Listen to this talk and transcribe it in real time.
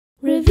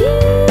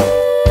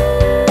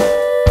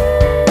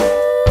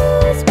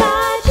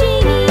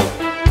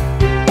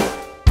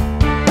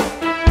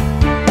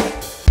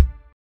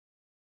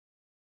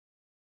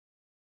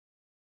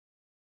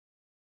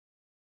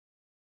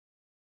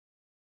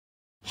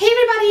Hey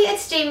everybody,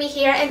 it's Jamie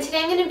here, and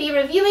today I'm going to be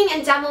reviewing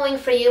and demoing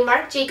for you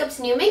Marc Jacobs'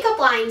 new makeup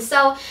line.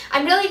 So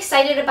I'm really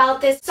excited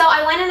about this. So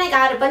I went and I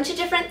got a bunch of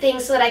different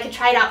things so that I could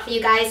try it out for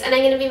you guys, and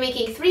I'm going to be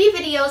making 3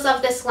 videos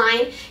of this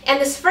line.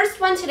 And this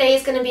first one today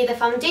is going to be the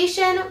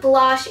foundation,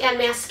 blush, and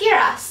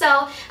mascara.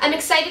 So I'm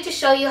excited to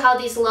show you how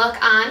these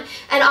look on.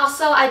 And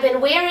also I've been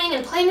wearing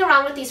and playing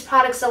around with these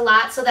products a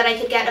lot so that I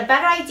could get a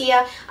better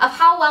idea of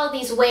how well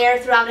these wear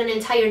throughout an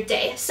entire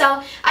day.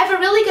 So I have a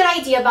really good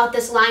idea about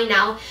this line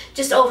now,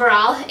 just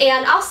overall.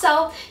 And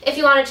also, if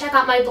you want to check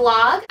out my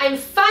blog, I'm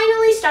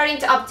finally starting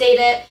to update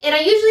it, and I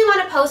usually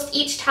want to post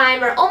each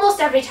time or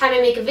almost every time I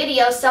make a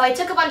video, so I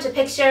took a bunch of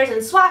pictures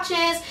and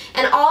swatches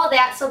and all of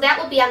that, so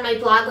that will be on my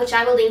blog, which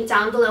I will link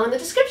down below in the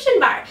description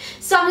bar.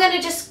 So I'm going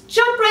to just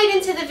jump right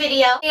into the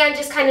video and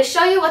just kind of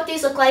show you what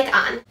these look like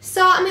on.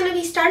 So I'm going to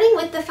be starting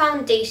with the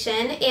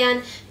foundation,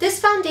 and this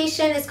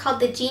foundation is called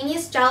the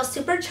Genius Gel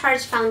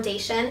Supercharged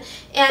Foundation,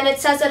 and it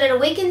says that it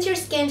awakens your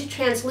skin to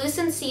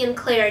translucency and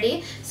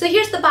clarity. So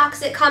here's the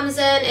box it comes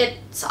in.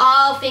 It's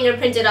all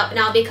fingerprinted up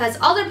now because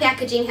all their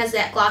packaging has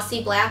that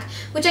glossy black,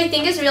 which I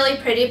think is really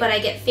pretty, but I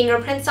get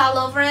fingerprints all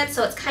over it,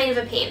 so it's kind of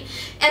a pain.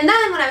 And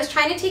then when I was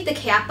trying to take the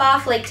cap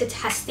off, like to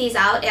test these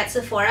out at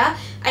Sephora,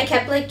 I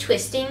kept like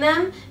twisting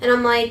them, and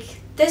I'm like,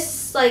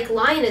 this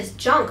line is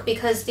junk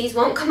because these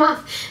won't come off.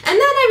 And then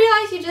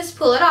I realized you just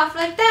pull it off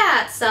like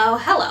that. So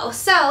hello.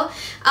 So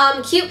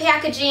cute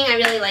packaging, I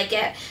really like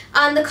it.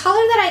 The color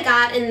that I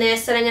got in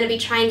this that I'm going to be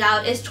trying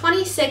out is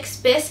 26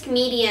 Bisque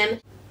Medium.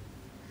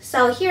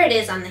 So here it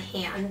is on the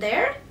hand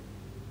there.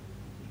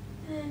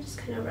 And just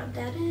kind of rub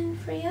that in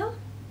for you.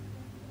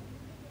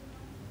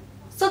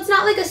 So it's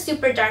not like a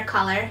super dark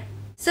color.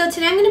 So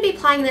today I'm going to be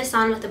applying this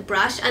on with a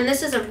brush, and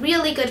this is a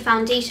really good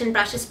foundation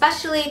brush,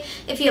 especially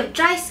if you have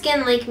dry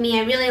skin like me.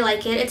 I really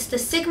like it. It's the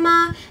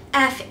Sigma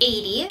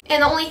F80,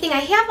 and the only thing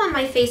I have on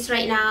my face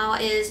right now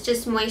is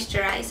just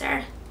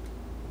moisturizer.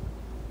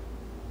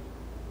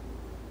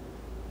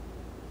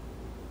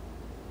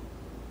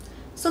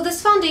 So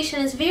this foundation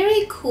is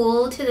very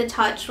cool to the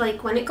touch.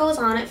 Like when it goes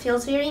on, it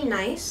feels very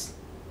nice.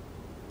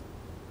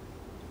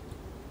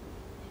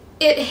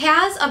 It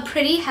has a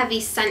pretty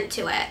heavy scent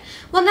to it.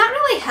 Well, not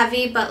really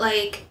heavy, but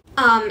like,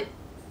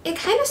 it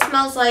kind of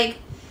smells like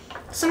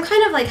some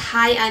kind of like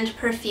high-end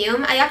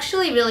perfume. I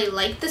actually really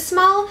like the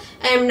smell.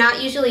 I'm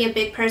not usually a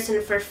big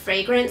person for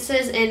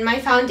fragrances in my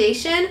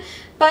foundation,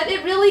 but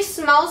it really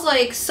smells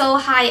like so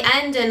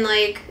high-end, and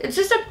like, it's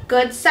just a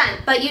good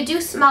scent, but you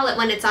do smell it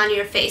when it's on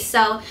your face.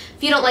 So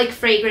if you don't like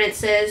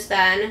fragrances,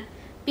 then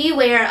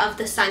beware of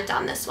the scent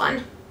on this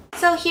one.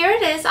 So here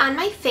it is on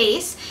my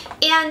face,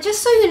 and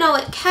just so you know,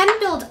 it can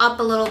build up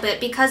a little bit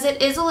because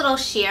it is a little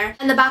sheer,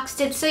 and the box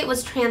did say it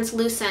was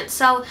translucent.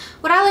 So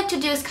what I like to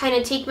do is kind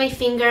of take my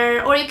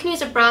finger, or you can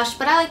use a brush,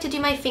 but I like to do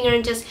my finger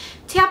and just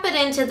tap it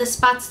into the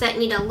spots that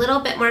need a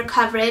little bit more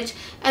coverage,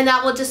 and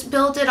that will just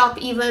build it up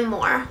even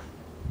more.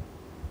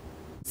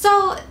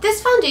 So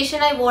this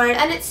foundation I wore,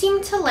 and it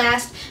seemed to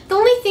last. The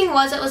only thing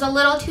was it was a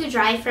little too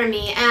dry for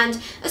me,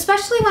 and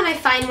especially when I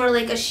find more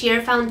like a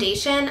sheer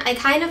foundation, I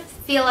kind of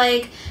feel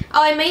like,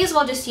 oh, I may as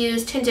well just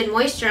use tinted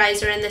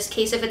moisturizer in this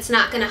case if it's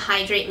not going to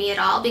hydrate me at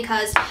all,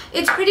 because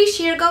it's pretty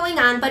sheer going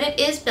on, but it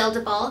is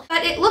buildable.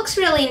 But it looks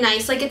really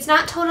nice. Like, it's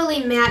not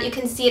totally matte. You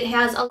can see it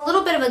has a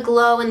little bit of a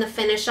glow in the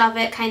finish of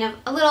it, kind of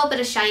a little bit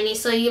of shiny,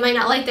 so you might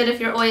not like that if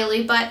you're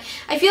oily, but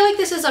I feel like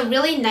this is a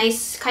really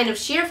nice kind of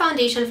sheer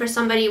foundation for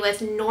somebody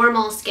with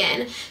normal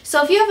skin.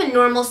 So if you have a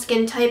normal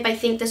skin type, I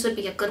think this would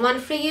be a good one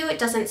for you. It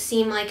doesn't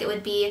seem like it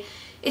would be,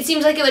 it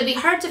seems like it would be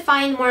hard to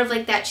find more of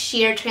like that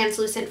sheer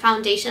translucent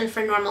foundation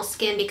for normal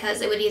skin,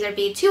 because it would either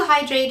be too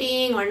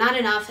hydrating or not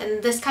enough,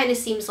 and this kind of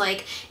seems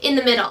like in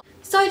the middle.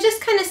 So I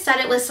just kind of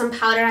set it with some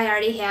powder I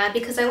already had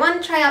because I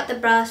want to try out the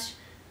brush.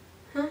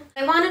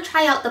 I want to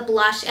try out the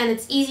blush, and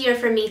it's easier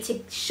for me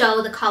to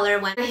show the color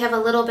when I have a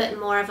little bit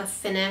more of a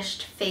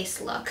finished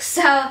face look.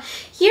 So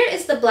here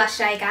is the blush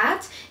I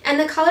got, and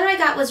the color I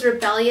got was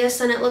Rebellious,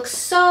 and it looks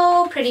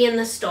so pretty in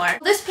the store.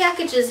 This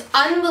package is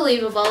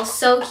unbelievable,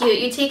 so cute.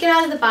 You take it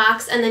out of the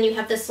box, and then you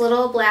have this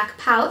little black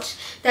pouch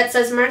that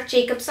says Marc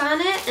Jacobs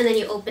on it, and then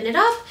you open it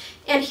up,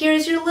 and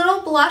here's your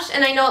little blush.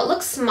 And I know it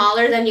looks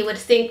smaller than you would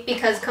think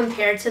because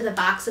compared to the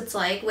box, it's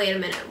like, wait a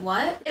minute,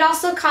 what? It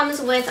also comes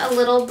with a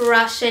little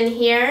brush in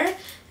here.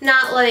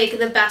 Not like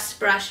the best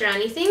brush or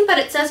anything, but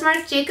it says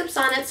Marc Jacobs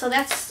on it, so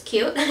that's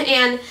cute.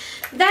 And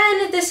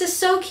then this is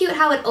so cute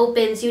how it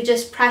opens. You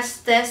just press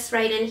this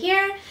right in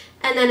here,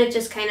 and then it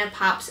just kind of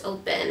pops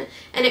open.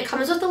 And it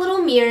comes with a little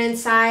mirror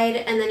inside,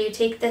 and then you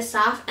take this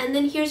off, and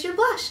then here's your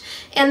blush.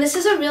 And this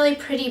is a really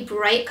pretty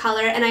bright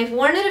color, and I've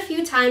worn it a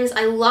few times.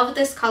 I love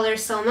this color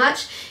so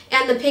much,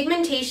 and the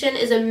pigmentation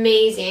is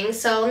amazing.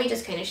 So let me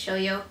just kind of show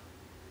you.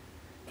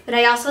 But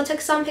I also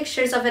took some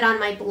pictures of it on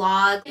my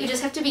blog. You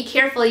just have to be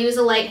careful, use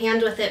a light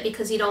hand with it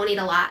because you don't need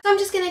a lot. So I'm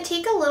just going to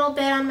take a little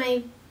bit on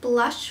my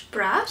blush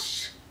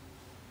brush.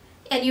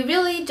 And you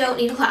really don't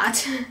need a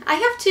lot. I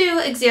have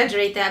to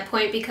exaggerate that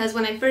point because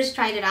when I first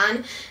tried it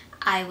on,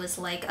 I was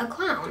like a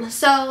clown.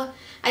 So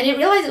I didn't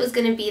realize it was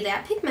going to be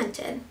that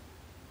pigmented.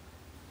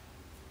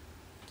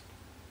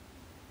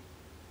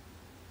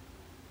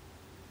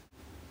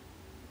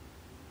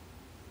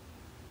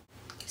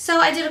 So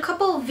I did a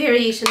couple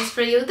variations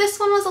for you. This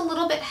one was a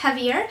little bit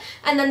heavier,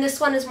 and then this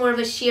one is more of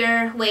a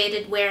sheer way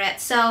to wear it.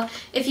 So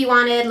if you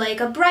wanted like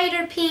a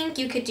brighter pink,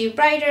 you could do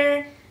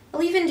brighter.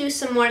 I'll even do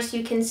some more so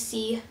you can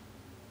see.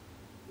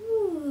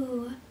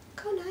 Ooh,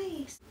 look how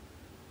nice.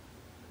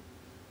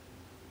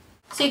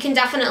 So you can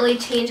definitely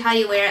change how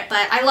you wear it,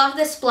 but I love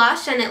this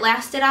blush and it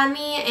lasted on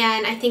me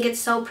and I think it's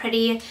so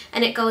pretty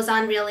and it goes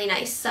on really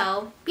nice.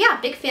 So yeah,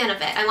 big fan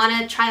of it. I want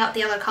to try out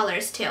the other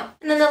colors too.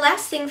 And then the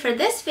last thing for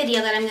this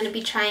video that I'm going to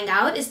be trying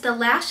out is the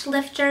Lash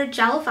Lifter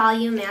Gel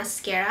Volume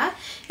Mascara.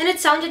 And it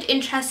sounded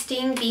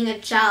interesting being a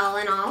gel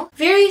and all.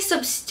 Very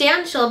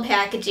substantial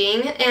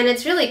packaging, and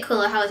it's really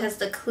cool how it has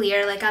the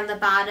clear like on the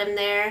bottom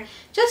there.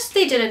 Just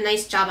they did a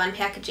nice job on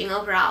packaging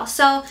overall.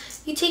 So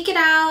you take it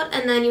out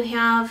and then you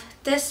have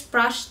this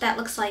brush that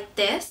looks like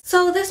this.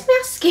 So this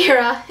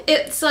mascara,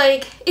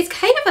 it's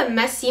kind of a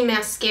messy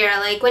mascara.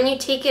 Like when you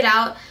take it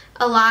out,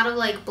 a lot of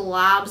like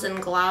blobs and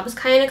globs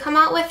kind of come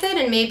out with it,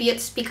 and maybe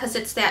it's because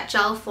it's that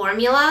gel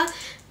formula.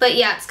 But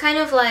yeah, it's kind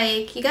of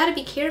like, you gotta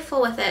be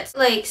careful with it.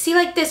 Like, see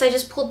like this, I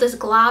just pulled this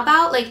glob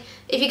out. Like,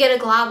 if you get a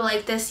glob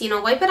like this, you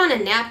know, wipe it on a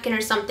napkin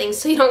or something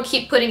so you don't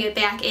keep putting it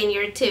back in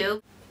your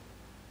tube.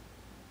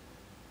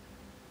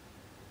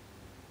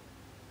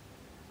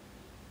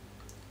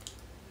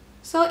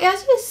 So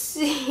as you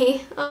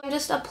see, I'm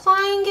just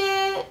applying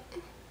it,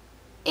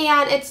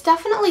 and it's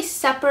definitely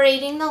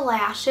separating the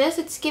lashes.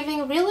 It's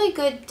giving really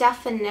good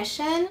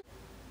definition.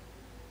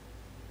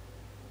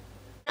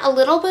 A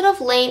little bit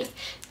of length.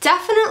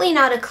 Definitely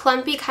not a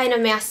clumpy kind of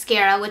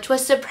mascara, which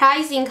was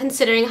surprising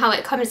considering how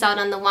it comes out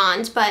on the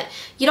wand, but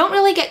you don't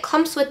really get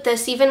clumps with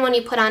this even when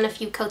you put on a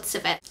few coats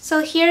of it.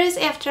 So here's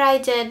after I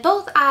did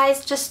both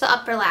eyes, just the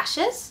upper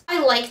lashes.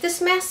 I like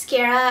this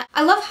mascara.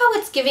 I love how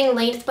it's giving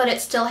length, but it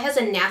still has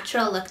a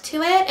natural look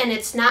to it, and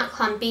it's not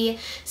clumpy.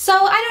 So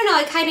I don't know,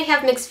 I kind of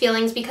have mixed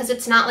feelings because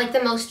it's not like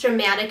the most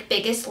dramatic,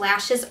 biggest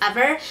lashes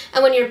ever,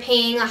 and when you're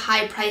paying a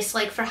high price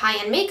like for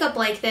high-end makeup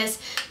like this,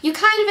 you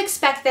kind of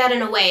expect that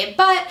in a way,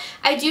 but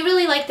I do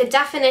really like the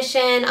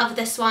definition of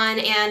this one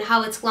and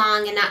how it's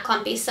long and not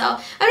clumpy. So I'm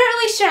not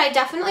really sure. I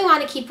definitely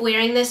want to keep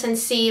wearing this and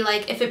see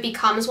like if it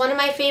becomes one of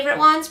my favorite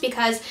ones,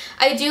 because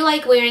I do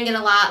like wearing it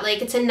a lot.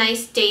 Like, it's a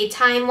nice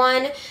daytime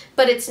one,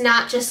 but it's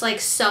not just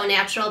like so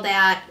natural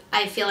that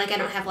I feel like I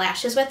don't have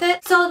lashes with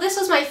it. So this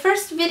was my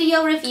first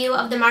video review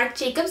of the Marc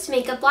Jacobs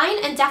makeup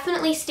line, and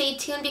definitely stay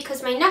tuned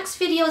because my next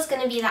video is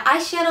going to be the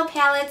eyeshadow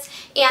palettes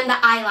and the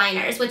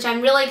eyeliners, which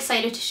I'm really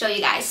excited to show you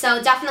guys.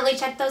 So definitely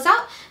check those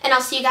out, and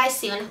I'll see you guys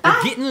soon.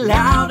 Bye! Getting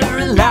louder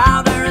and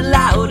louder and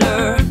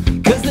louder,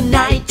 'cause the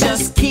night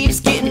just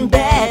keeps getting